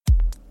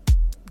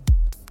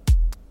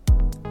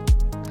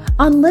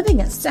On Living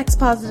a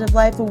Sex-Positive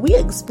Life, we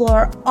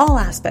explore all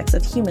aspects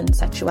of human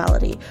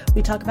sexuality.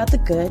 We talk about the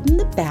good and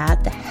the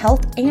bad, the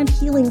health and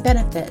healing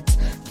benefits,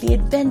 the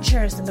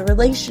adventures and the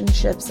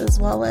relationships, as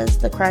well as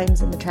the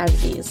crimes and the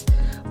tragedies.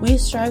 We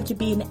strive to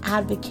be an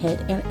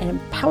advocate and an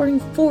empowering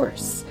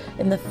force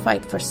in the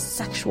fight for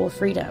sexual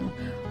freedom.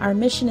 Our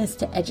mission is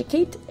to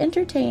educate,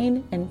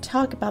 entertain, and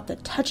talk about the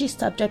touchy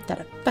subject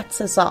that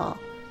affects us all,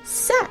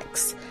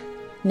 sex.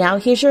 Now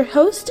here's your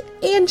host,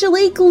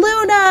 Angelique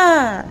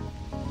Luna.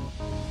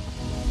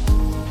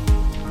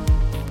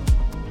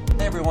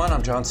 Hey everyone,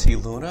 I'm John C.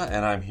 Luna,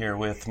 and I'm here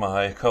with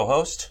my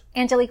co-host,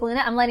 Angelique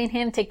Luna. I'm letting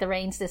him take the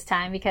reins this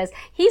time because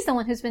he's the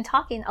one who's been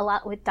talking a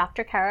lot with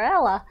Dr.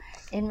 Carella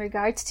in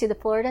regards to the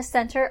Florida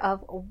Center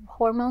of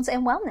Hormones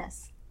and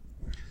Wellness.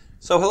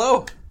 So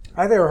hello.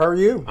 Hi there, how are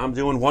you? I'm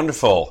doing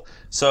wonderful.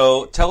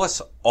 So tell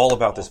us all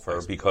about this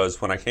firm,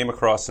 because when I came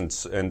across and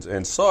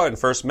saw it and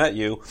first met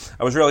you,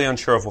 I was really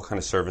unsure of what kind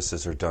of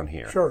services are done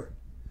here. Sure.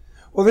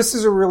 Well, this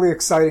is a really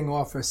exciting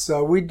office.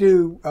 We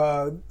do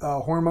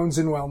hormones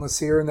and wellness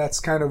here, and that's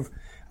kind of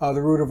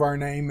the root of our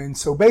name. And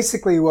so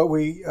basically what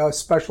we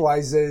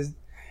specialize is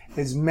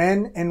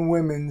men and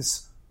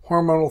women's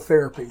hormonal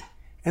therapy.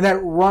 And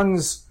that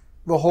runs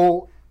the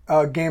whole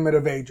gamut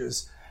of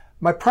ages.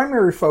 My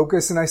primary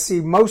focus, and I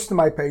see most of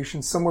my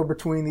patients somewhere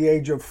between the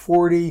age of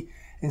 40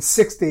 and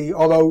 60,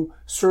 although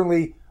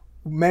certainly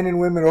men and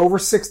women over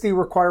 60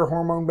 require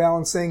hormone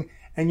balancing,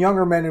 and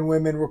younger men and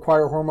women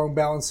require hormone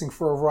balancing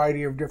for a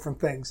variety of different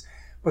things.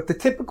 But the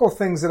typical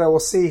things that I will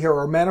see here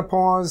are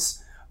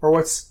menopause, or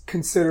what's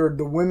considered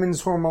the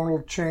women's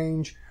hormonal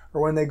change,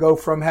 or when they go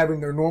from having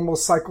their normal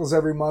cycles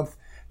every month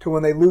to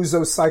when they lose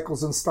those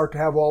cycles and start to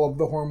have all of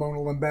the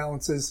hormonal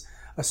imbalances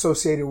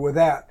associated with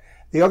that.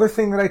 The other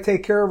thing that I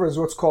take care of is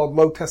what's called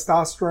low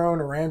testosterone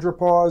or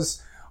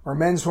andropause or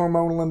men's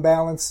hormonal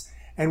imbalance.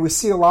 And we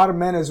see a lot of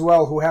men as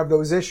well who have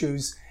those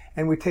issues,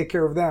 and we take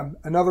care of them.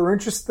 Another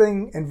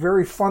interesting and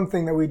very fun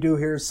thing that we do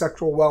here is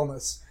sexual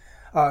wellness.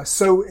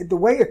 So the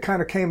way it kind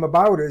of came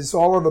about is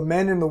all of the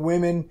men and the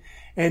women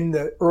in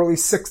the early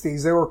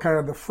 60s, they were kind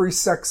of the free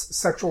sex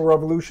sexual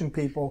revolution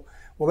people.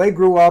 Well, they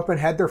grew up and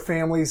had their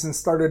families and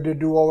started to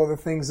do all of the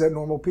things that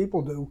normal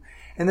people do.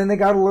 And then they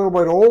got a little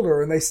bit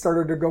older and they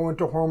started to go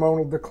into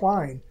hormonal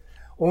decline.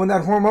 Well, when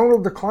that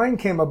hormonal decline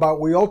came about,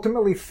 we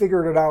ultimately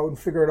figured it out and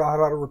figured out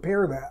how to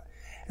repair that.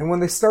 And when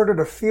they started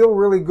to feel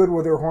really good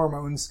with their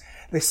hormones,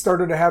 they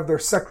started to have their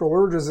sexual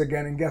urges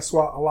again. And guess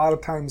what? A lot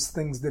of times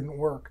things didn't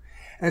work.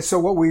 And so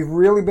what we've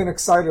really been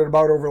excited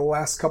about over the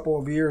last couple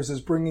of years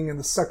is bringing in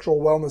the sexual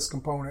wellness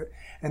component.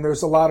 And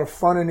there's a lot of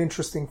fun and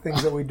interesting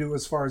things that we do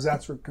as far as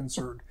that's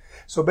concerned.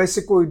 So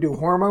basically we do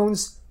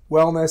hormones,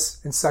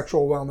 wellness, and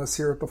sexual wellness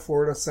here at the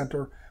Florida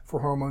Center for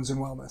Hormones and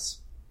Wellness.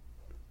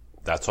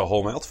 That's a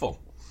whole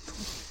mouthful.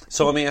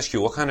 So let me ask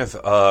you, what kind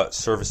of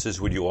services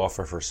would you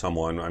offer for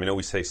someone? I mean,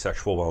 we say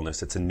sexual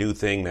wellness. It's a new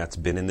thing that's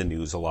been in the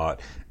news a lot,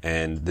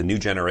 and the new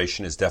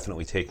generation is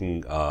definitely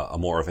taking a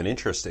more of an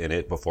interest in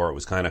it. Before it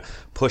was kind of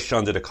pushed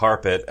under the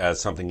carpet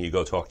as something you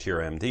go talk to your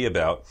MD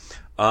about.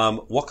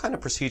 What kind of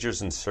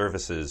procedures and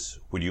services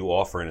would you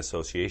offer in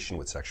association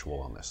with sexual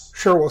wellness?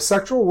 Sure. Well,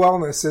 sexual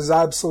wellness is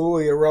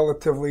absolutely a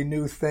relatively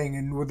new thing.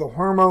 And with the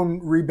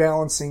hormone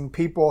rebalancing,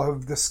 people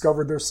have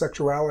discovered their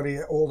sexuality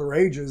at older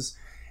ages.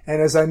 And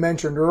as I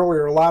mentioned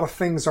earlier, a lot of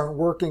things aren't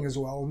working as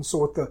well. And so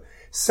what the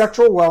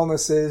sexual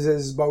wellness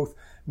is both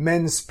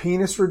men's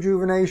penis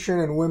rejuvenation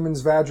and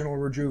women's vaginal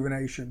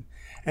rejuvenation.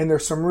 And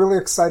there's some really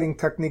exciting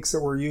techniques that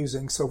we're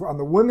using. So on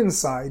the women's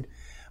side,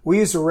 we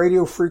use a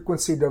radio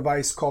frequency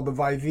device called the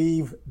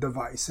Vivive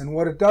device. And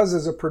what it does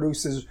is it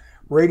produces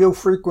radio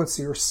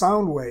frequency or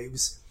sound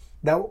waves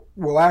that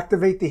will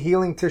activate the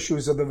healing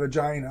tissues of the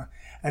vagina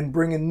and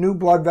bring in new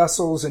blood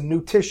vessels and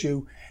new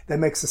tissue that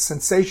makes the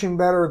sensation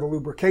better, the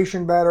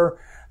lubrication better,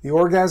 the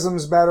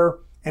orgasms better,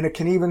 and it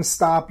can even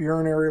stop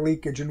urinary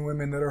leakage in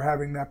women that are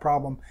having that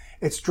problem.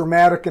 It's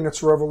dramatic and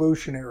it's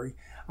revolutionary.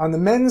 On the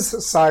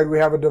men's side, we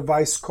have a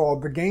device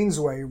called the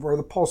Gainswave or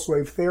the pulse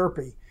wave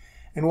therapy.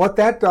 And what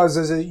that does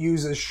is it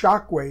uses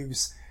shock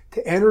waves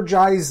to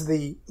energize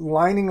the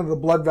lining of the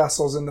blood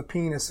vessels in the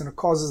penis, and it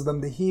causes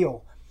them to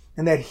heal.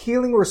 And that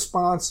healing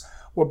response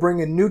will bring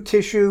in new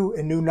tissue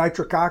and new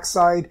nitric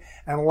oxide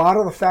and a lot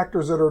of the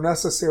factors that are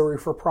necessary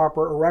for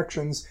proper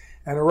erections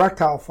and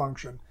erectile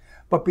function.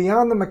 But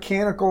beyond the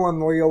mechanical and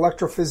the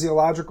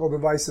electrophysiological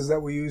devices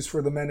that we use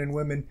for the men and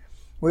women,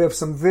 we have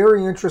some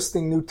very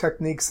interesting new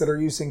techniques that are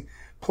using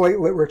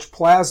platelet-rich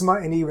plasma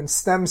and even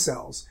stem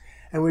cells.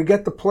 And we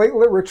get the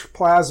platelet-rich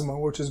plasma,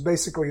 which is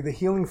basically the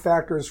healing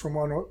factors from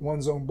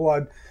one's own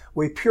blood.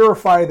 We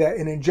purify that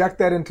and inject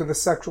that into the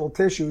sexual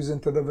tissues,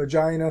 into the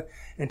vagina,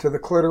 into the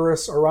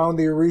clitoris, around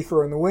the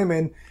urethra in the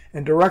women,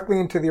 and directly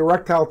into the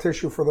erectile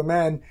tissue for the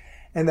men.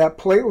 And that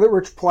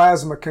platelet-rich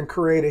plasma can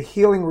create a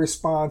healing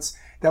response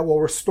that will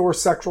restore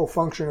sexual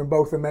function in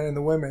both the men and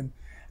the women.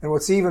 And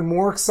what's even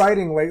more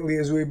exciting lately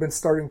is we've been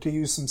starting to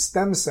use some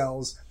stem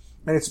cells,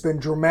 and it's been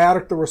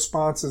dramatic, the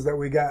responses that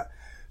we get.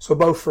 So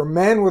both for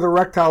men with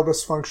erectile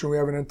dysfunction, we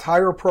have an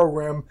entire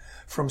program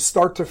from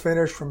start to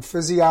finish, from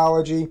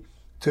physiology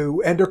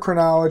to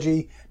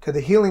endocrinology to the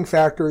healing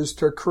factors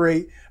to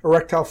create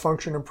erectile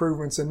function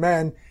improvements in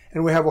men.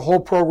 And we have a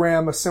whole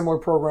program, a similar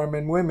program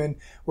in women,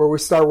 where we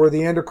start with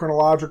the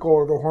endocrinological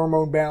or the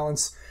hormone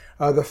balance,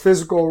 the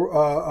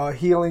physical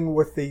healing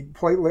with the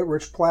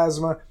platelet-rich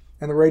plasma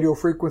and the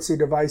radiofrequency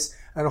device,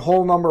 and a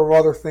whole number of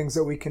other things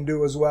that we can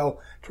do as well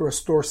to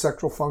restore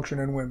sexual function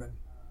in women.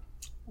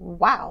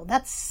 Wow,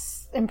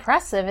 that's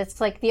impressive. It's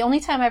like the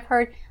only time I've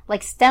heard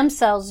like stem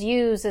cells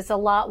used is a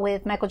lot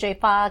with Michael J.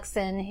 Fox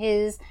and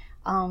his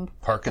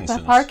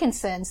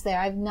Parkinson's there.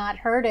 I've not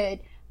heard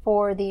it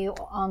for the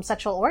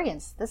sexual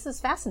organs. This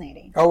is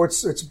fascinating. Oh,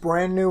 it's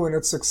brand new and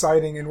it's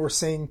exciting, and we're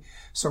seeing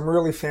some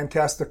really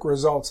fantastic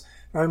results.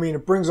 I mean,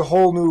 it brings a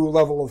whole new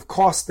level of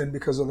cost in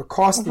because of the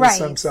cost of the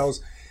stem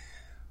cells.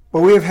 But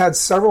we have had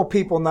several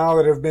people now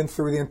that have been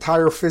through the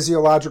entire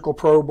physiological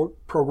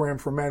program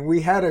for men.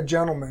 We had a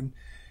gentleman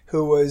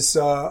who was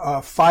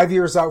 5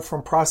 years out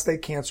from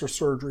prostate cancer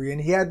surgery,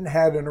 and he hadn't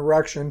had an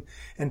erection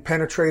and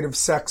penetrative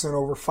sex in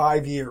over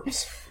 5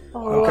 years.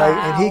 Okay,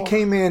 Wow. and he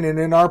came in, and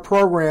in our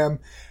program,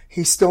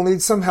 he still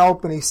needs some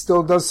help, and he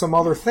still does some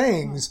other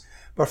things.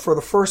 But for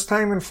the first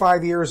time in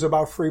 5 years,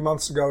 about 3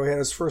 months ago, he had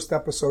his first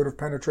episode of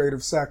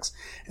penetrative sex,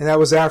 and that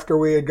was after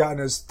we had gotten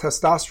his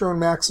testosterone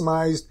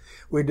maximized.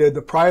 We did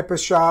the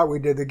Priapus shot, we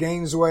did the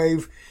Gaines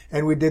wave,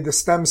 and we did the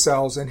stem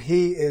cells, and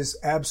he is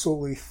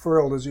absolutely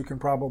thrilled, as you can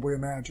probably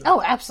imagine.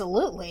 Oh,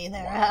 absolutely.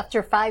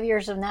 After 5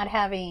 years of not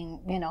having,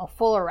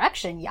 full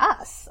erection,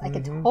 yes, I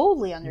could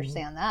totally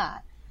understand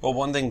that. Well,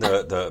 one thing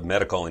the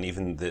medical and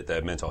even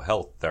the mental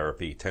health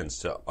therapy tends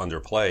to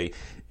underplay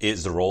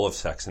is the role of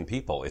sex in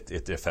people.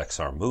 It affects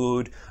our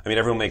mood. I mean,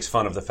 everyone makes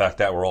fun of the fact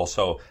that we're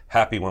also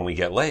happy when we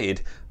get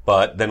laid,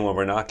 but then when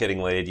we're not getting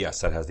laid,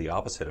 yes, that has the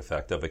opposite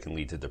effect of it can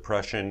lead to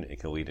depression, it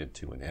can lead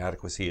to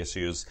inadequacy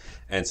issues,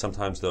 and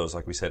sometimes those,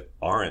 like we said,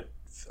 aren't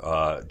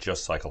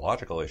just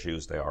psychological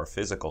issues. They are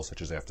physical,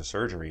 such as after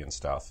surgery and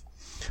stuff.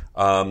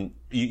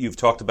 You've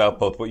talked about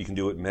both what you can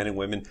do with men and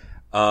women.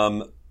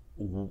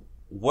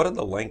 What are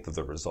the length of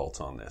the results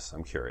on this?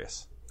 I'm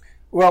curious.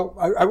 Well,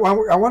 I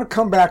want to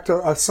come back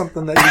to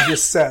something that you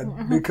just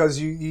said, because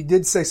you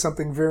did say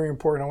something very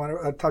important. I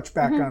want to touch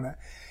back on that.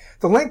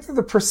 The length of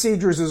the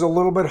procedures is a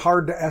little bit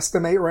hard to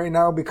estimate right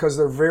now because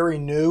they're very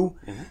new.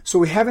 So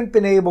we haven't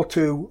been able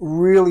to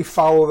really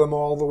follow them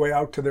all the way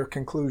out to their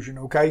conclusion,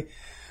 okay?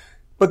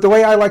 But the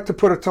way I like to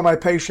put it to my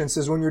patients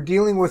is when you're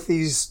dealing with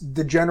these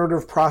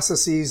degenerative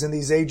processes and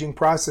these aging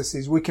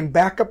processes, we can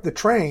back up the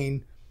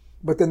train,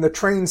 but then the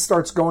train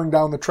starts going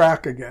down the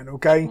track again,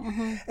 okay?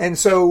 And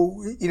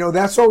so,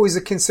 that's always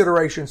a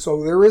consideration.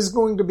 So there is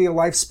going to be a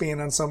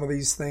lifespan on some of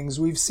these things.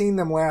 We've seen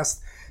them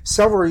last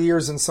several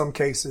years in some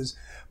cases.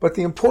 But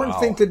the important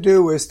thing to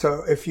do is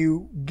if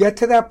you get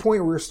to that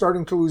point where you're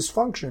starting to lose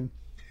function,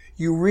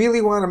 you really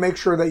want to make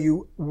sure that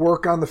you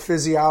work on the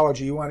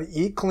physiology. You want to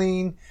eat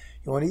clean.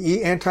 You want to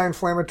eat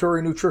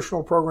anti-inflammatory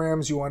nutritional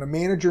programs. You want to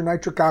manage your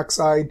nitric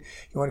oxide.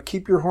 You want to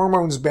keep your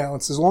hormones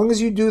balanced. As long as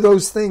you do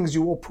those things,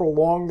 you will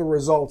prolong the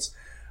results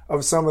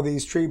of some of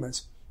these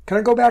treatments. Can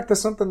I go back to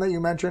something that you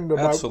mentioned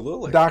about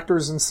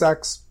doctors and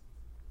sex?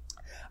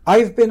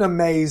 I've been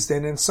amazed,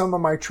 and in some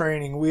of my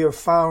training, we have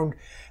found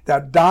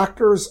that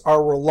doctors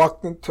are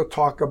reluctant to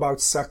talk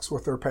about sex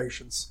with their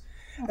patients.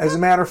 As a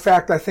matter of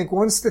fact, I think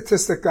one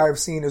statistic I've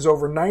seen is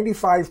over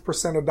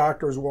 95% of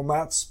doctors will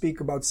not speak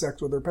about sex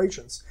with their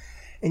patients.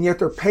 And yet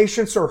their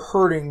patients are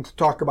hurting to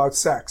talk about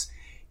sex.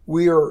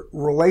 We are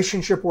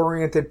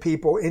relationship-oriented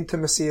people.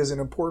 Intimacy is an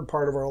important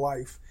part of our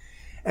life.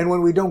 And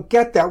when we don't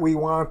get that, we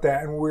want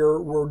that. And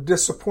we're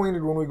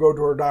disappointed when we go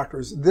to our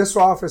doctors. This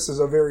office is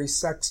a very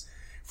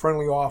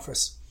sex-friendly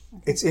office.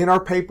 It's in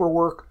our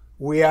paperwork.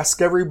 We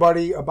ask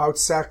everybody about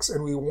sex,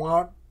 and we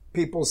want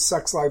people's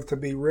sex life to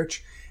be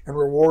rich and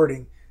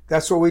rewarding.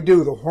 That's what we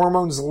do. The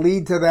hormones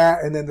lead to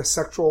that, and then the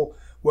sexual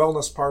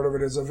wellness part of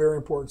it is a very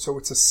important. So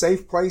it's a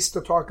safe place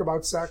to talk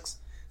about sex.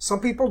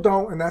 Some people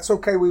don't, and that's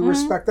okay. We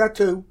respect that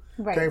too.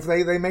 Right. Okay,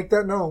 if they make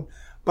that known.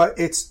 But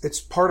it's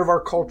part of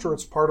our culture.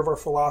 It's part of our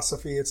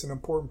philosophy. It's an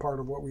important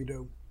part of what we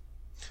do.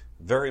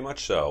 Very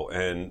much so.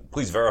 And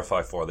please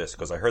verify for this,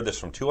 because I heard this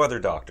from 2 other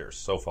doctors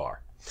so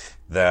far.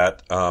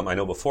 That I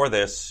know before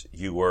this,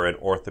 you were an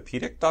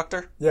orthopedic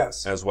doctor?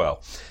 Yes. As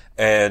well.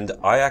 And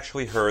I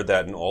actually heard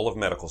that in all of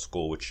medical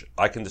school, which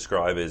I can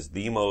describe as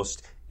the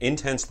most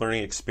intense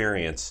learning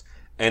experience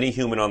any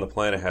human on the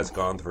planet has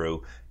gone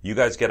through, you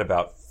guys get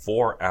about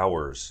 4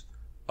 hours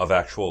of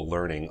actual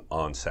learning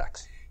on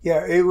sex.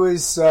 Yeah, it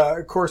was,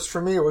 of course,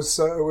 for me, it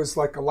was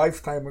like a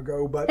lifetime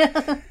ago, but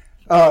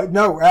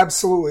no,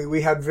 absolutely.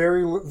 We had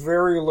very,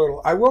 very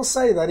little. I will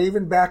say that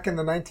even back in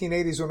the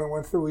 1980s when I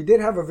went through, we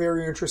did have a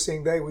very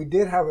interesting day. We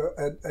did have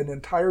an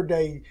entire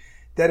day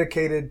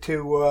dedicated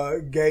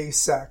to gay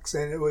sex,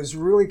 and it was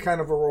really kind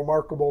of a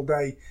remarkable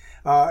day.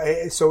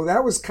 So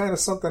that was kind of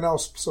something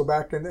else. So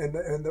back in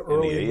the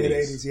early mid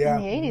 80s, yeah.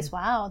 In the 80s,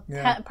 wow.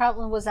 Yeah.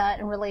 Probably was that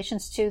in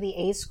relations to the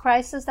AIDS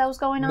crisis that was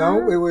going on?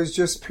 No, it was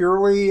just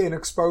purely an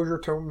exposure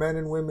to men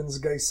and women's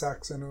gay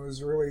sex, and it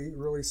was really,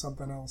 really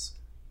something else.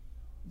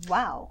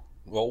 Wow.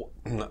 Well,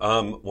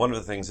 one of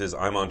the things is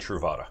I'm on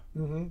Truvada,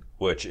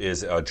 which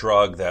is a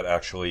drug that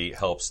actually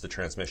helps the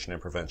transmission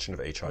and prevention of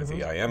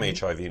HIV. I am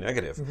HIV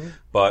negative.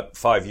 But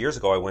 5 years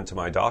ago, I went to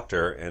my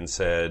doctor and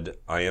said,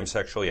 I am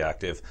sexually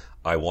active.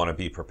 I want to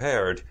be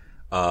prepared.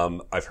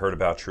 I've heard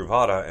about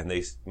Truvada, and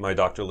my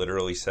doctor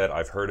literally said,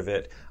 I've heard of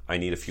it. I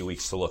need a few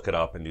weeks to look it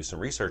up and do some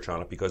research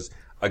on it because,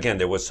 again,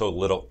 there was so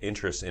little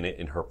interest in it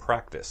in her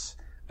practice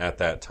at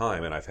that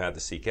time, and I've had to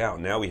seek out.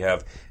 Now we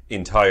have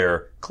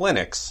entire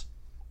clinics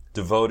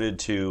devoted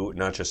to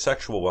not just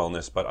sexual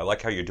wellness, but I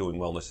like how you're doing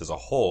wellness as a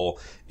whole,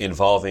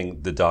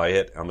 involving the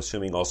diet. I'm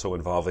assuming also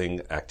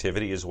involving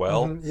activity as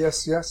well.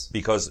 Yes, yes.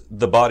 Because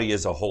the body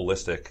is a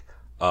holistic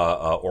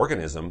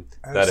organism.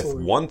 Absolutely. That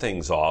if one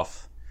thing's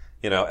off,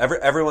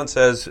 everyone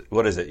says,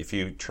 what is it? If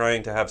you're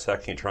trying to have sex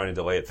and you're trying to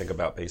delay it, think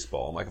about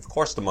baseball. I'm like, of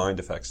course the mind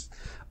affects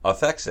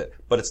it,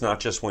 but it's not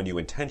just when you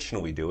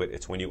intentionally do it,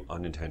 it's when you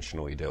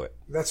unintentionally do it.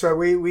 That's right.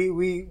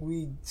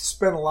 We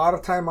spend a lot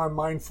of time on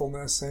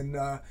mindfulness, and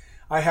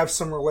I have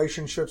some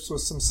relationships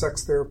with some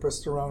sex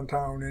therapists around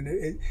town, and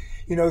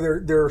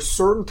there are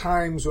certain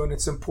times when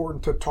it's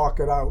important to talk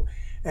it out.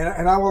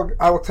 And I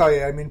will tell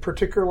you, I mean,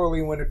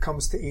 particularly when it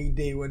comes to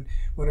ED,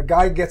 when a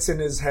guy gets in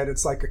his head,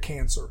 it's like a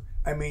cancer.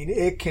 I mean,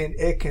 it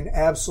can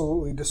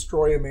absolutely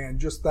destroy a man,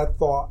 just that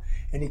thought,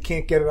 and he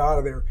can't get it out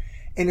of there.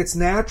 And it's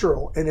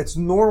natural and it's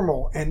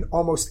normal, and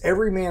almost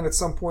every man at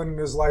some point in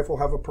his life will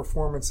have a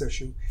performance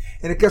issue.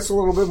 And it gets a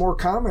little bit more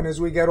common as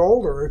we get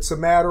older. It's a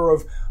matter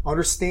of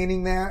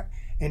understanding that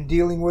and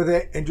dealing with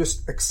it and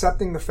just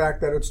accepting the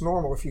fact that it's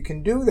normal. If you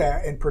can do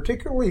that, and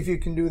particularly if you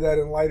can do that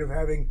in light of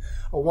having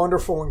a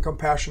wonderful and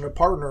compassionate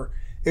partner,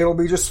 it'll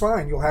be just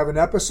fine. You'll have an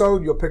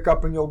episode, you'll pick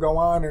up and you'll go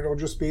on, and it'll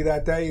just be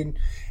that day.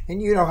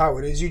 And you know how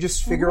it is. You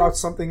just figure out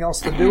something else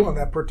to do on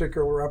that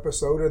particular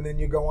episode, and then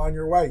you go on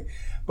your way.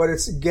 But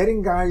it's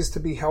getting guys to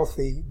be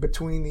healthy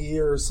between the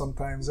ears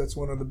sometimes. That's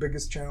one of the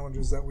biggest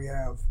challenges that we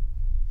have.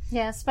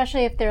 Yeah,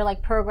 especially if they're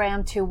like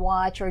programmed to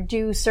watch or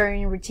do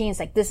certain routines.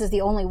 Like, this is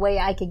the only way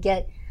I could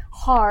get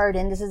hard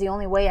and this is the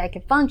only way I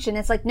could function.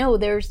 It's like, no,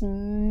 there's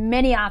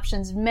many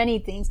options, many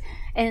things.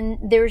 And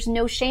there's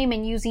no shame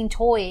in using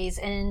toys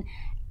and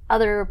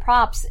other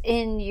props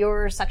in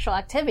your sexual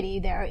activity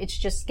there. It's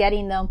just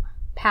getting them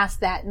past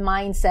that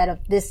mindset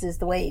of this is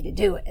the way to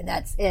do it, and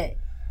that's it.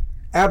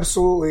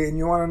 Absolutely. And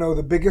you want to know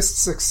the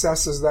biggest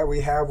successes that we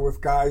have with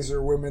guys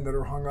or women that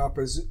are hung up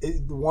is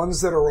the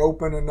ones that are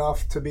open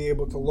enough to be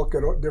able to look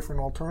at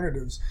different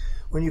alternatives.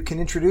 When you can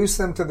introduce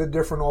them to the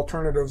different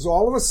alternatives,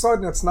 all of a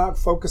sudden it's not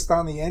focused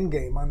on the end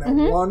game, on that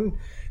one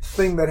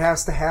thing that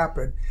has to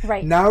happen.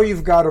 Right. Now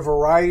you've got a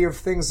variety of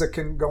things that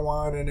can go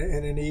on in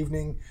an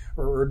evening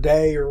or a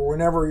day or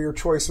whenever your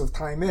choice of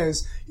time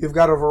is. You've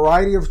got a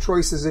variety of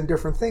choices in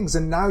different things,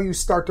 and now you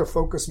start to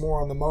focus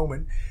more on the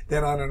moment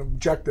than on an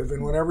objective.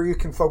 And whenever you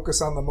can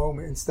focus on the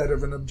moment instead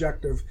of an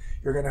objective,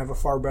 you're going to have a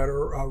far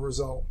better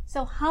result.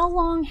 So how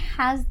long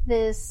has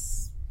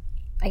this,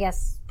 I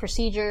guess,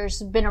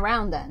 procedures been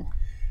around then?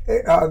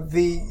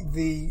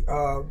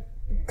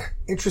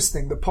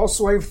 Interesting. The pulse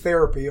wave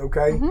therapy,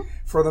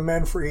 for the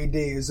men for ED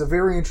is a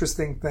very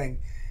interesting thing.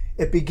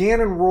 It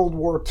began in World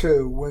War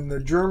II when the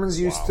Germans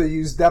used to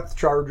use depth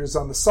charges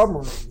on the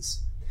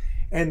submarines.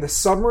 And the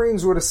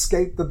submarines would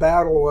escape the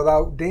battle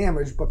without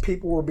damage, but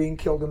people were being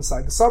killed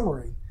inside the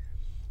submarine.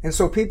 And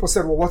so people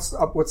said, well, what's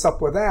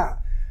up with that?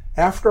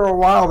 After a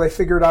while, they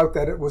figured out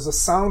that it was the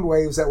sound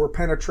waves that were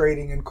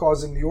penetrating and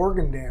causing the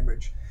organ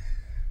damage.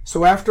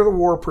 So after the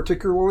war,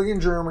 particularly in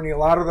Germany, a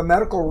lot of the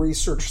medical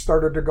research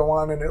started to go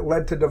on, and it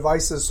led to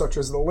devices such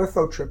as the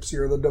lithotripsy,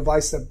 or the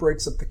device that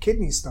breaks up the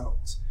kidney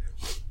stones.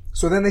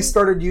 So then they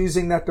started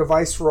using that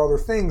device for other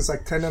things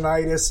like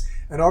tendonitis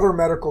and other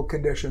medical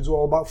conditions.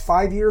 Well, about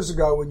 5 years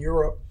ago in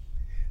Europe,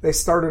 they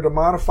started to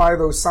modify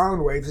those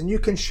sound waves, and you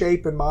can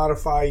shape and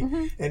modify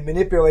and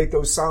manipulate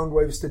those sound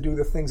waves to do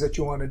the things that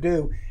you want to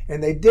do.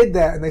 And they did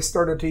that, and they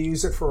started to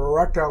use it for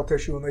erectile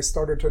tissue, and they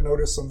started to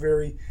notice some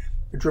very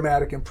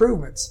dramatic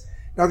improvements.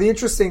 Now, the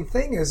interesting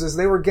thing is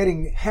they were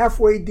getting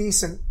halfway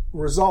decent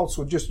results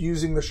with just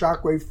using the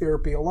shockwave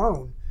therapy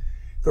alone.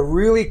 The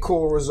really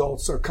cool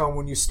results come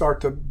when you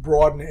start to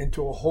broaden it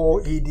into a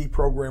whole ED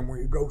program where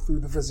you go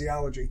through the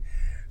physiology.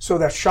 So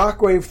that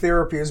shockwave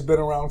therapy has been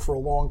around for a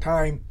long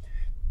time.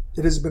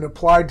 It has been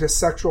applied to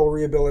sexual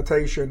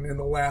rehabilitation in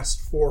the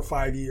last 4 or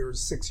 5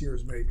 years, 6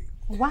 years maybe.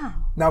 Wow.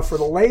 Now, for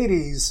the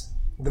ladies,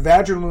 the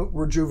vaginal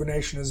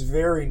rejuvenation is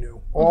very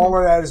new. All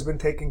of that has been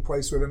taking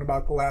place within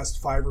about the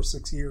last 5 or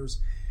 6 years.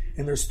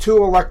 And there's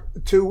two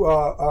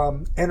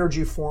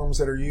energy forms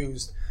that are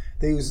used.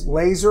 They use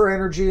laser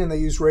energy and they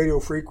use radio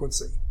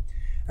frequency.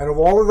 And of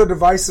all of the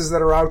devices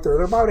that are out there,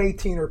 they're about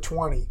 18 or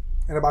 20.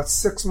 And about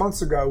 6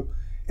 months ago,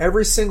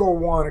 Every single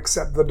one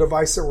except the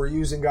device that we're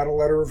using got a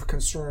letter of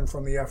concern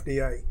from the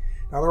FDA.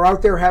 Now, they're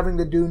out there having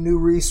to do new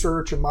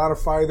research and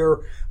modify their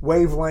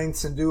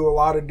wavelengths and do a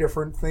lot of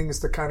different things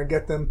to kind of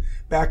get them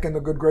back in the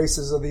good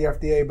graces of the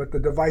FDA. But the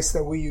device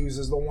that we use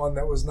is the one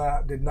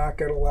that did not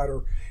get a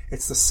letter.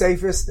 It's the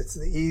safest. It's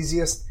the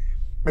easiest.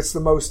 It's the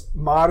most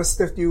modest,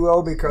 if you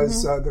will,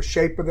 because the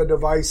shape of the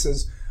device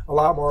is a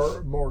lot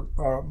more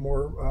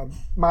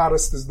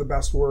modest is the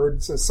best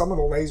word. So some of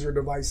the laser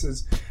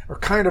devices are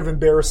kind of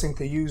embarrassing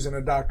to use in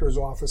a doctor's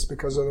office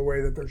because of the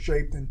way that they're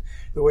shaped and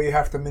the way you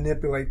have to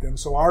manipulate them.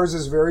 So ours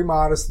is very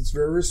modest. It's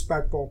very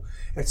respectful.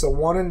 It's a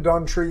one and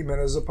done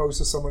treatment as opposed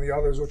to some of the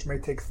others, which may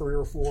take 3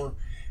 or 4.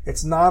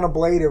 It's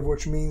non-ablative,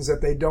 which means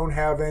that they don't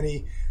have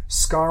any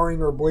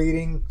scarring or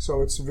bleeding.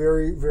 So it's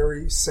very,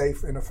 very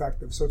safe and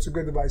effective. So it's a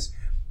good device.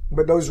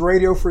 But those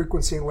radio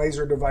frequency and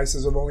laser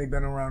devices have only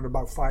been around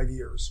about 5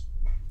 years.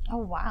 Oh,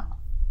 wow.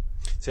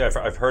 See,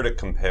 I've heard it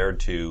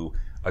compared to,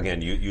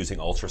 again, using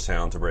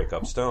ultrasound to break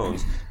up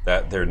stones,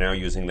 that they're now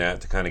using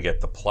that to kind of get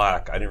the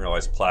plaque. I didn't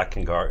realize plaque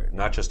can go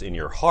not just in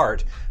your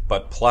heart,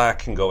 but plaque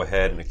can go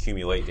ahead and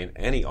accumulate in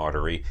any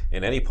artery,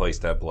 in any place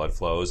that blood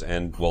flows.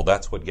 And, well,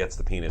 that's what gets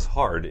the penis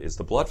hard, is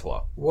the blood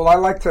flow. Well, I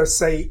like to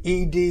say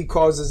ED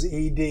causes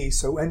ED.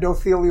 So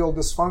endothelial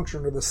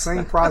dysfunction are the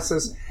same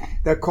process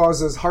that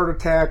causes heart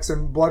attacks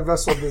and blood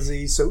vessel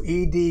disease. So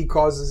ED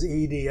causes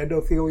ED.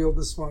 Endothelial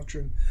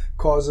dysfunction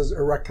causes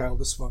erectile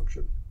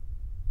dysfunction.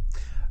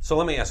 So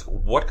let me ask,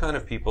 what kind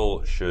of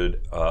people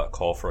should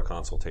call for a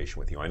consultation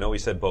with you? I know we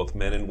said both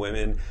men and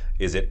women.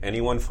 Is it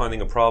anyone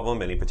finding a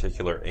problem, any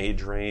particular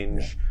age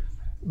range?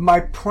 My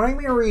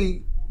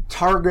primary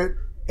target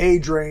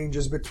age range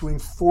is between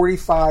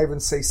 45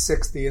 and, say,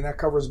 60, and that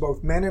covers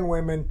both men and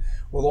women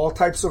with all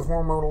types of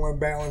hormonal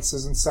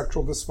imbalances and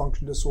sexual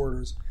dysfunction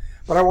disorders.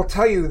 But I will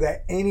tell you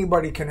that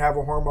anybody can have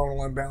a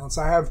hormonal imbalance.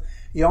 I have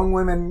young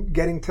women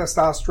getting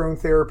testosterone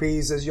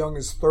therapies as young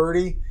as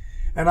 30,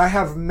 and I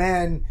have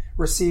men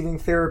receiving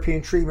therapy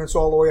and treatments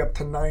all the way up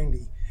to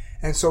 90.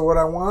 And so what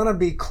I want to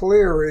be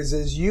clear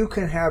is you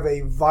can have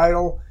a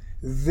vital,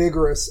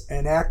 vigorous,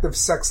 and active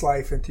sex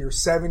life into your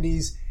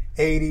 70s,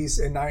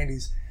 80s, and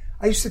 90s.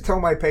 I used to tell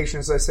my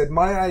patients, I said,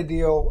 my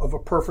ideal of a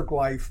perfect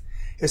life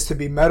is to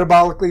be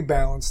metabolically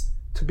balanced,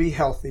 to be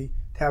healthy,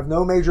 to have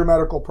no major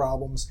medical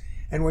problems,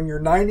 and when you're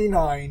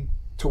 99,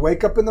 to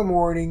wake up in the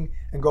morning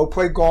and go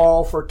play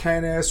golf or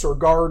tennis or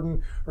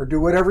garden or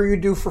do whatever you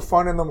do for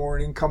fun in the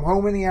morning, come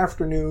home in the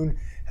afternoon,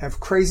 have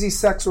crazy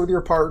sex with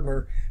your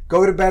partner,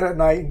 go to bed at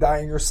night and die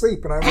in your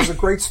sleep. And it was a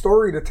great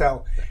story to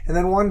tell. And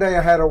then one day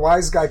I had a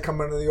wise guy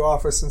come into the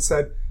office and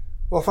said,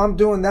 well, if I'm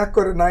doing that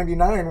good at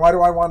 99, why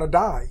do I want to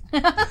die?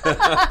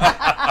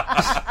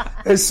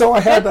 And so I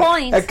had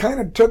that kind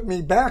of took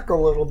me back a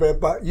little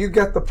bit, but you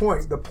get the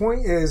point. The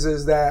point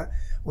is that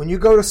when you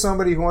go to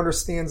somebody who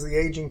understands the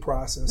aging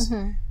process,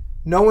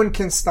 no one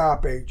can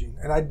stop aging.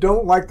 And I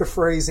don't like the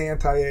phrase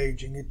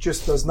anti-aging. It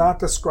just does not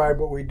describe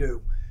what we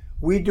do.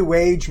 We do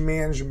age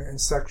management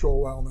and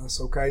sexual wellness,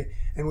 okay?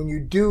 And when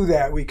you do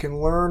that, we can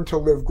learn to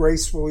live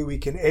gracefully. We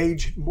can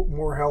age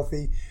more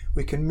healthy.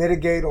 We can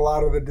mitigate a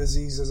lot of the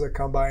diseases that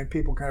come by, and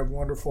people can have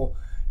wonderful,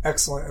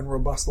 excellent, and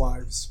robust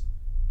lives.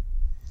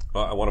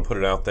 I want to put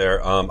it out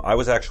there. I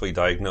was actually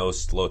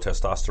diagnosed low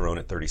testosterone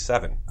at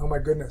 37. Oh, my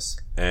goodness.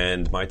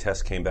 And my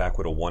test came back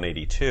with a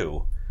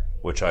 182,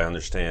 which I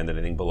understand that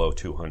anything below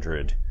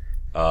 200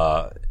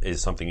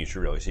 is something you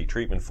should really seek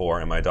treatment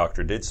for. And my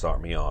doctor did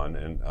start me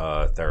on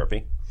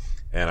therapy.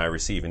 And I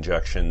received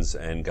injections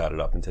and got it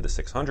up into the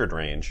 600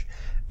 range.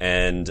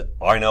 And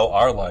I know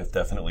our life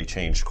definitely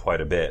changed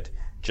quite a bit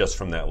just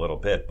from that little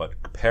bit.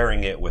 But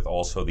pairing it with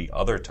also the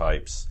other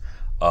types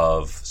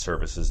of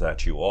services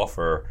that you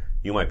offer,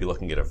 you might be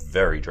looking at a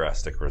very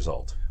drastic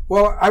result.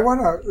 Well, I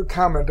want to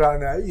comment on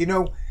that. You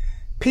know,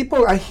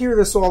 people, I hear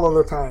this all of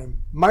the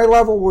time. My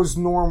level was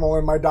normal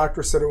and my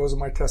doctor said it was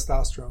my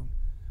testosterone.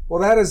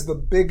 Well, that is the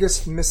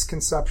biggest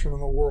misconception in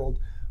the world.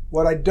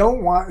 What I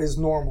don't want is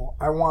normal.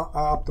 I want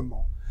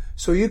optimal.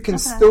 So you can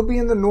still be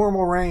in the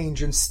normal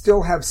range and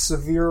still have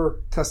severe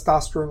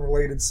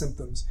testosterone-related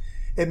symptoms.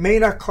 It may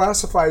not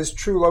classify as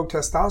true low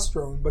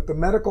testosterone, but the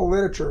medical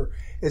literature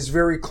is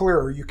very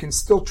clear. You can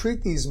still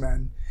treat these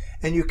men,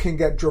 and you can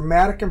get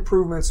dramatic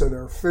improvements of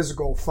their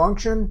physical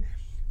function,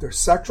 their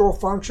sexual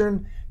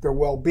function, their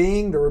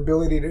well-being, their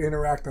ability to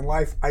interact in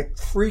life. I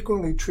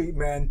frequently treat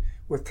men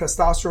with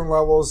testosterone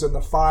levels in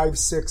the 500,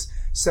 600,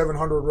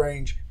 700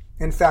 range.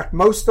 In fact,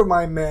 most of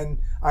my men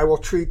I will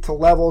treat to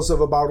levels of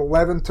about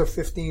 11 to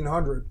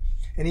 1500.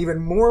 And even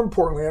more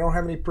importantly, I don't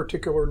have any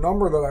particular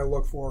number that I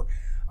look for.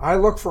 I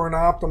look for an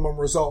optimum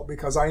result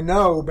because I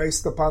know,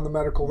 based upon the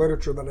medical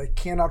literature, that I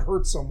cannot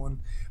hurt someone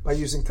by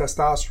using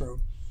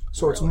testosterone.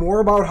 So it's more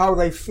about how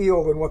they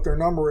feel than what their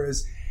number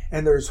is.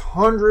 And there's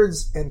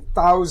hundreds and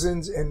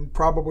thousands and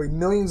probably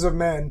millions of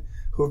men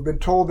who have been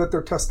told that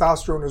their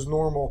testosterone is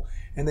normal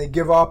and they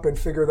give up and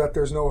figure that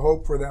there's no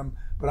hope for them.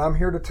 But I'm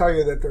here to tell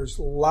you that there's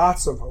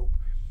lots of hope.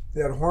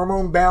 That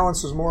hormone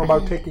balance is more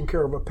about taking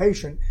care of a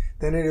patient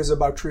than it is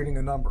about treating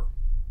a number.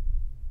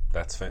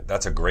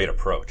 That's a great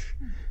approach.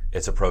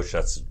 It's an approach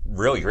that's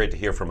really great to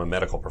hear from a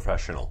medical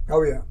professional.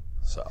 Oh, yeah.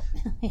 So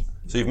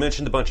you've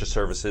mentioned a bunch of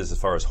services as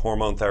far as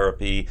hormone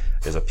therapy.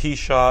 There's a P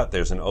shot,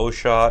 there's an O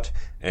shot,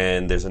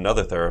 and there's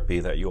another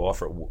therapy that you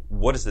offer.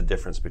 What is the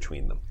difference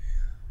between them?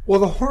 Well,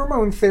 the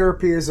hormone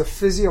therapy is a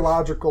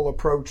physiological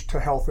approach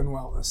to health and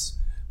wellness.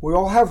 We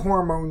all have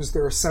hormones that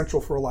are essential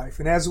for life.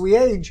 And as we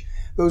age,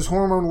 those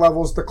hormone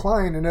levels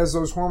decline. And as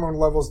those hormone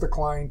levels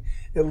decline,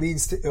 it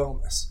leads to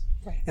illness.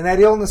 Right. And that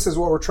illness is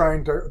what we're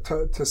trying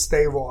to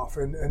stave off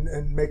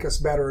and make us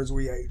better as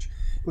we age.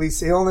 It leads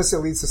to illness, it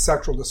leads to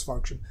sexual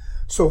dysfunction.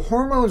 So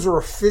hormones are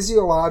a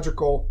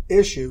physiological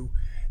issue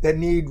that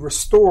need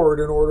restored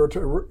in order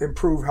to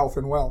improve health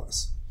and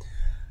wellness.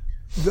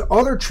 The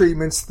other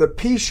treatments, the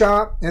P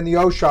shot and the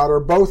O shot, are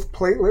both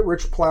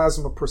platelet-rich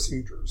plasma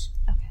procedures.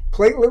 Okay.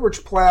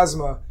 Platelet-rich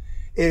plasma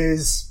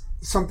is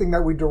something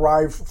that we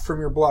derive from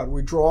your blood.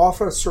 We draw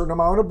off a certain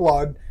amount of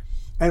blood,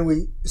 and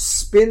we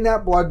spin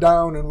that blood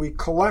down, and we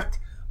collect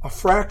a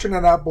fraction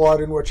of that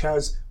blood in which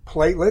has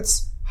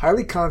platelets,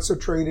 highly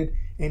concentrated,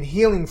 and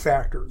healing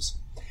factors.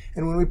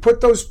 And when we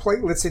put those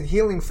platelets and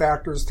healing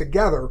factors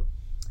together,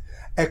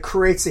 it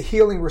creates a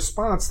healing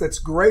response that's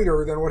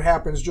greater than what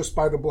happens just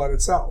by the blood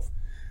itself.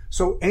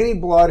 So any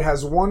blood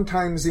has 1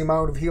 times the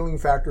amount of healing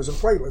factors and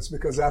platelets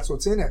because that's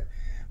what's in it.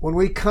 When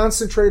we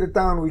concentrate it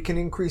down, we can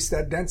increase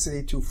that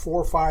density to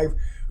 4, 5,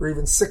 or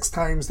even 6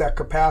 times that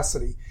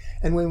capacity.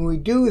 And when we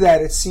do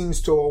that, it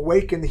seems to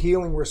awaken the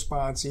healing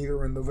response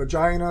either in the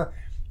vagina,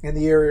 in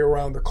the area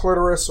around the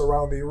clitoris,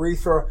 around the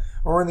urethra,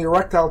 or in the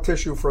erectile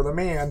tissue for the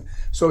man.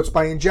 So it's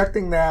by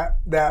injecting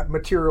that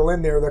material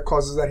in there that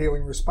causes that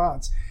healing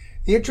response.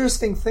 The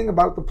interesting thing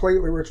about the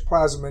platelet-rich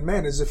plasma in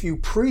men is if you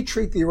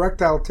pre-treat the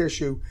erectile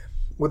tissue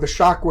with a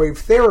shockwave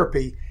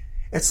therapy,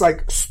 it's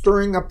like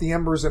stirring up the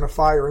embers in a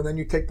fire, and then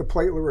you take the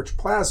platelet-rich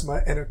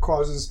plasma and it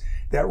causes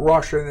that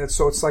rush in it.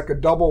 So it's like a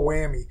double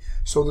whammy.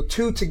 So the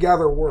two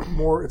together work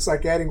more. It's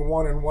like adding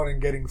 1 and 1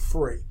 and getting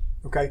 3.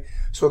 Okay,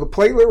 so the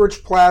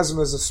platelet-rich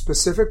plasma is a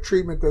specific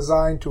treatment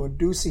designed to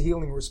induce a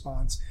healing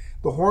response.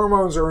 The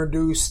hormones are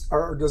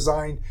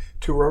designed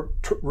to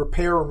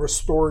repair and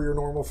restore your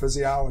normal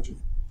physiology.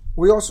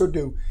 We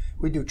do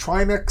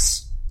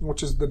Trimix,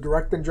 which is the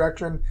direct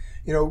injection.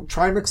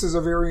 Trimix is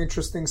a very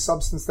interesting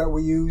substance that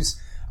we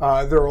use.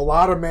 There are a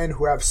lot of men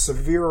who have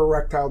severe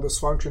erectile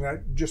dysfunction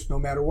that just no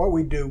matter what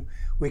we do,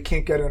 we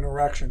can't get an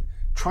erection.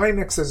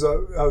 Trimix is a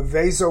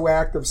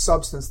vasoactive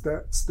substance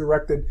that's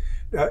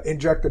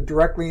injected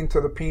directly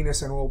into the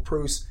penis and will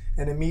produce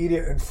an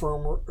immediate and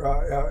firm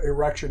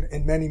erection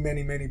in many,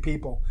 many, many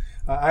people.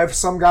 I have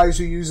some guys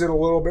who use it a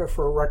little bit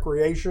for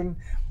recreation.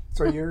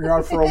 So you're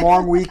out for a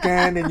long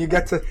weekend and you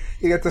get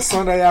to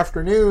Sunday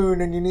afternoon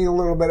and you need a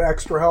little bit of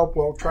extra help.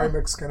 Well,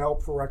 Trimix can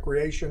help for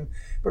recreation.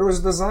 But it was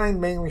designed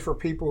mainly for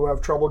people who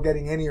have trouble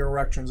getting any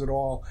erections at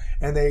all,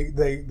 and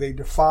they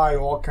defy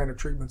all kind of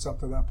treatments up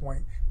to that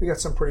point. We got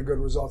some pretty good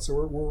results, so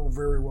we're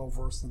very well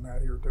versed in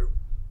that here too.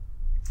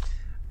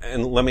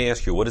 And let me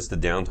ask you, what is the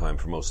downtime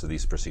for most of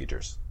these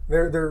procedures?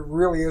 There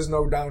really is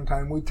no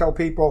downtime. We tell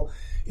people,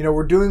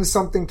 we're doing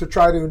something to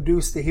try to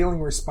induce the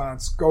healing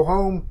response. Go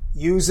home,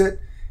 use it.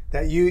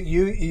 That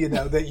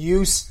that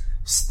use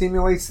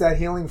stimulates that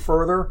healing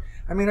further.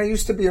 I mean, I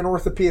used to be an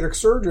orthopedic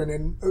surgeon,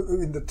 and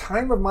in the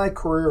time of my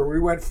career, we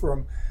went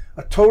from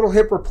a total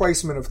hip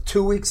replacement of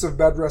 2 weeks of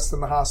bed rest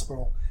in the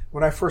hospital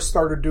when I first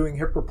started doing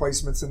hip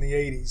replacements in the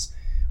 80s.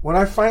 When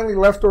I finally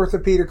left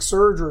orthopedic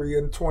surgery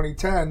in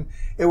 2010,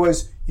 it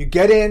was you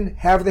get in,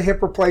 have the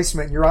hip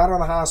replacement, you're out of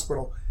the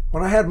hospital.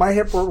 When I had my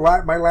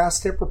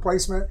last hip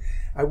replacement,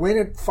 I went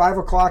at 5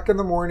 o'clock in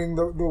the morning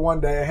the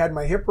one day. I had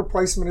my hip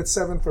replacement at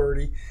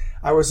 7:30.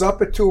 I was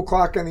up at 2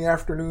 o'clock in the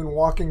afternoon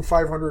walking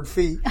 500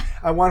 feet.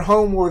 I went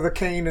home with a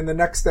cane, and the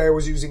next day I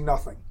was using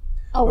nothing.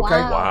 Oh, okay?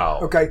 Wow.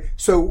 Okay,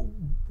 so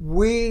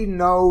we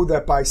know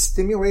that by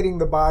stimulating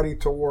the body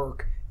to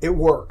work, it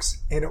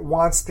works, and it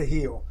wants to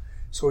heal.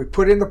 So we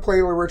put in the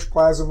platelet-rich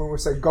plasma, and we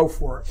say, go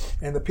for it.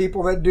 And the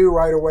people that do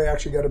right away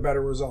actually get a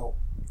better result.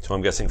 So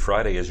I'm guessing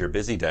Friday is your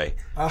busy day.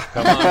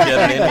 Come on,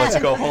 get it in. Let's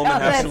go home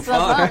and have some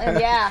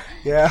fun.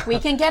 Yeah.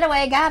 Weekend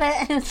getaway, got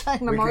it. It's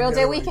like Memorial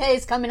Day weekend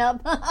is coming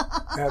up.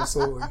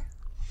 Absolutely.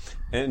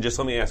 And just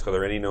let me ask, are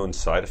there any known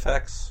side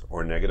effects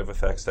or negative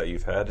effects that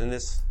you've had in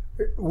this?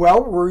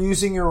 Well, we're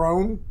using your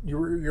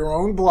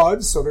own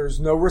blood, so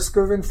there's no risk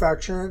of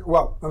infection.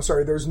 Well, I'm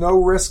sorry, there's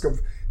no risk of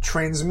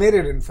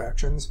transmitted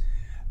infections.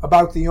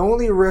 About the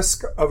only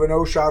risk of an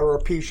O shot or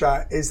a P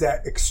shot is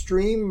that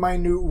extreme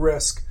minute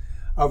risk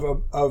of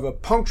a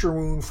puncture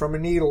wound from a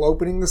needle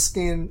opening the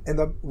skin and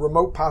the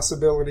remote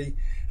possibility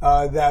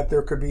that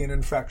there could be an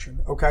infection.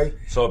 Okay.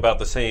 So about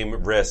the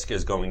same risk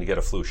as going to get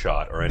a flu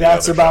shot or any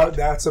That's other shot.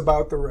 That's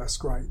about the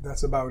risk, right?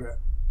 That's about it.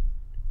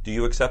 Do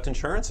you accept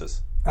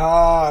insurances?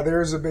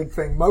 There's a big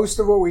thing. Most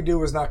of what we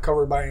do is not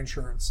covered by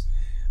insurance.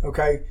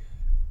 Okay.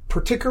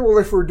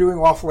 Particularly if we're doing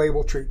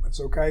off-label treatments.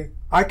 Okay.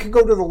 I can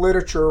go to the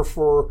literature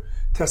for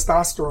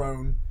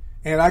testosterone,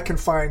 and I can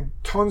find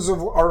tons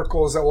of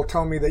articles that will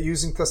tell me that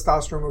using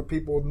testosterone with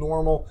people with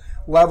normal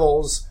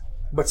levels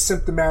but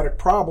symptomatic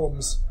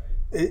problems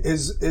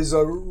is a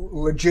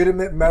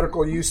legitimate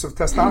medical use of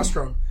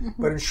testosterone.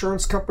 But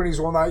insurance companies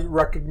will not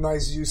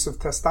recognize use of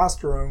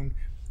testosterone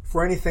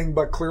for anything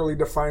but clearly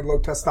defined low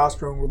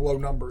testosterone with low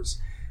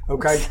numbers.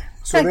 Okay?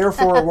 So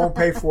therefore it won't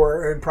pay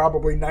for it in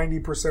probably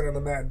 90% of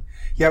the men.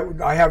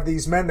 Yet I have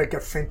these men that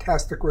get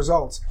fantastic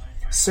results.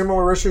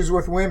 Similar issues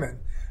with women.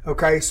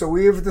 Okay? So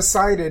we have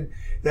decided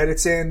that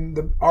it's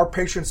in our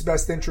patient's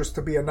best interest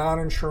to be a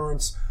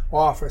non-insurance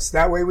office.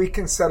 That way we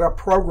can set up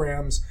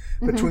programs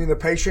between the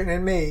patient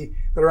and me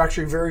that are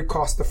actually very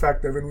cost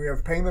effective, and we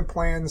have payment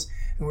plans,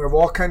 and we have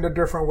all kinds of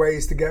different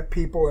ways to get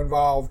people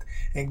involved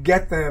and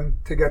get them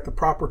to get the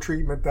proper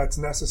treatment that's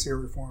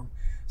necessary for them.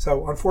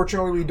 So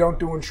unfortunately we don't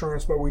do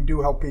insurance, but we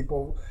do help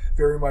people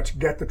very much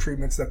get the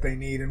treatments that they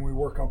need, and we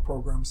work out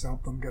programs to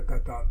help them get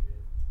that done.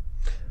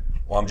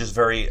 Well, I'm just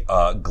very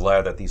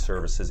glad that these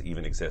services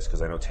even exist,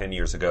 because I know 10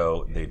 years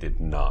ago they did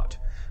not.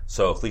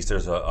 So at least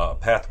there's a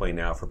pathway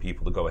now for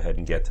people to go ahead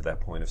and get to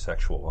that point of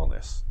sexual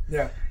wellness.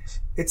 Yeah,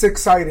 it's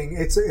exciting.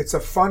 It's a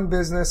fun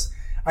business.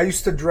 I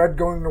used to dread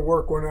going to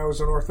work when I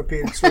was an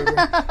orthopedic surgeon.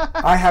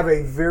 I have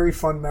a very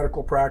fun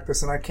medical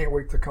practice, and I can't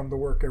wait to come to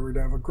work every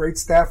day. I have a great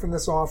staff in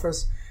this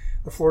office,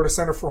 the Florida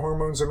Center for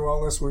Hormones and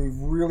Wellness. We've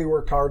really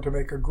worked hard to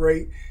make a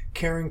great,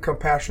 caring,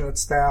 compassionate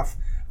staff,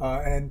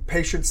 and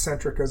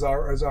patient-centric as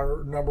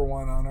our number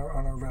one on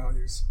our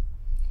values.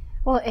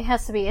 Well, it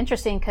has to be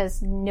interesting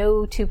because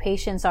no two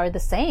patients are the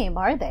same,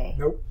 are they?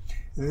 Nope.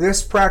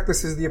 This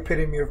practice is the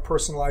epitome of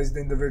personalized,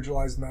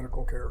 individualized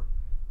medical care.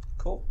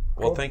 Cool.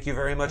 Well, thank you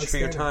very much for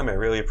your time. I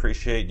really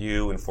appreciate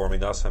you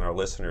informing us and our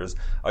listeners,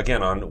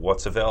 again, on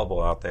what's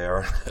available out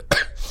there,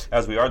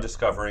 as we are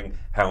discovering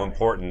how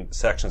important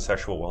sex and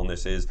sexual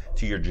wellness is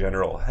to your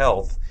general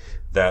health,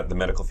 that the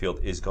medical field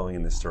is going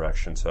in this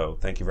direction. So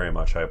thank you very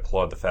much. I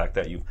applaud the fact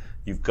that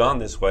you've gone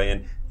this way.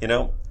 And, you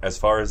know, as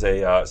far as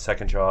a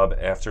second job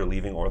after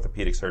leaving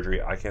orthopedic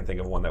surgery, I can't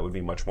think of one that would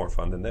be much more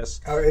fun than this.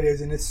 Oh, it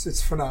is, and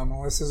it's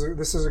phenomenal. This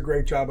is a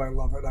great job. I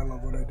love it. I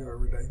love what I do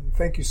every day. And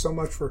thank you so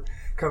much for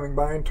coming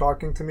by and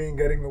talking to me and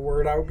getting the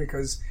word out,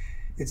 because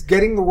it's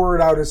getting the word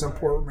out is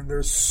important.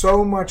 There's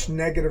so much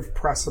negative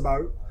press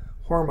about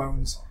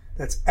hormones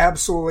that's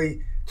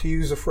absolutely, to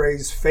use a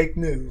phrase, fake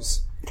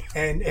news.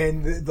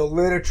 And the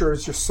literature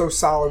is just so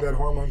solid that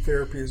hormone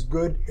therapy is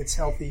good, it's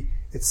healthy,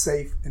 it's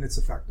safe, and it's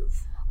effective.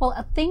 Well,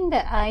 a thing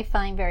that I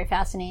find very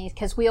fascinating is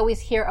because we always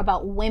hear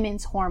about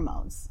women's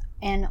hormones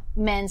and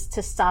men's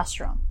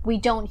testosterone. We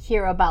don't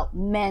hear about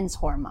men's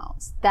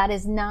hormones. That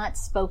is not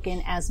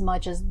spoken as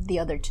much as the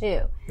other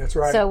two. That's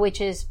right. So, which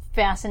is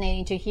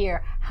fascinating to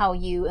hear how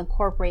you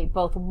incorporate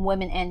both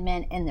women and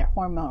men in their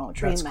hormonal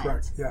treatment. That's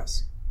correct,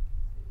 yes.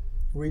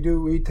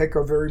 We take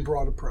a very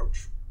broad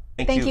approach.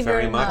 Thank you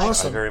very much.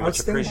 Awesome. I very much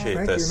appreciate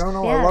Thank this. you.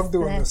 No, Yes, I love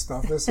doing this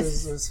stuff. This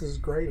is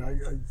great.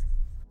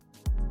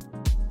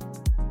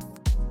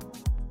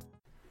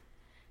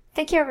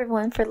 Thank you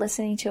everyone for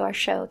listening to our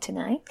show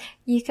tonight.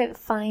 You can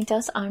find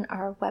us on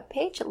our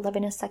webpage,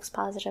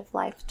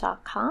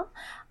 livingasexpositivelife.com,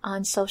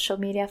 on social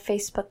media,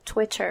 Facebook,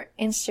 Twitter,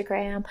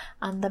 Instagram,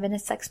 on Living a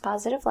Sex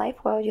Positive Life,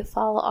 where you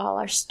follow all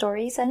our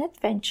stories and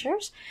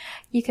adventures.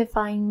 You can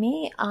find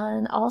me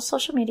on all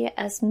social media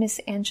as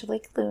Miss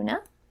Angelique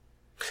Luna.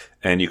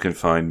 And you can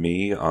find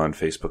me on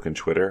Facebook and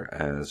Twitter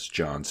as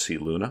John C.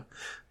 Luna.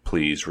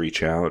 Please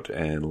reach out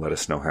and let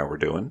us know how we're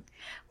doing.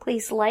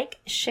 Please like,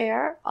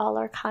 share all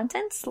our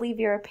contents, leave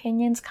your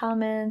opinions,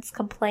 comments,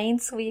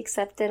 complaints. We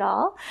accept it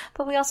all.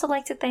 But we also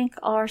like to thank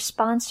our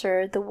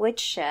sponsor, The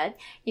Woodshed.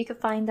 You can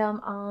find them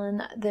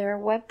on their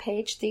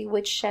webpage,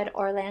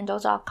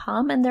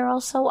 thewoodshed.orlando.com, and they're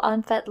also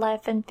on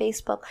FetLife and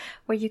Facebook,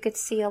 where you could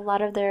see a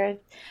lot of their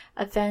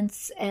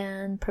events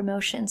and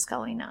promotions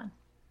going on.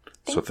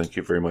 Thank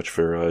you very much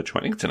for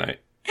joining tonight.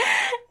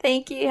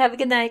 Thank you. Have a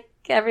good night,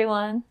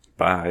 everyone.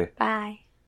 Bye. Bye.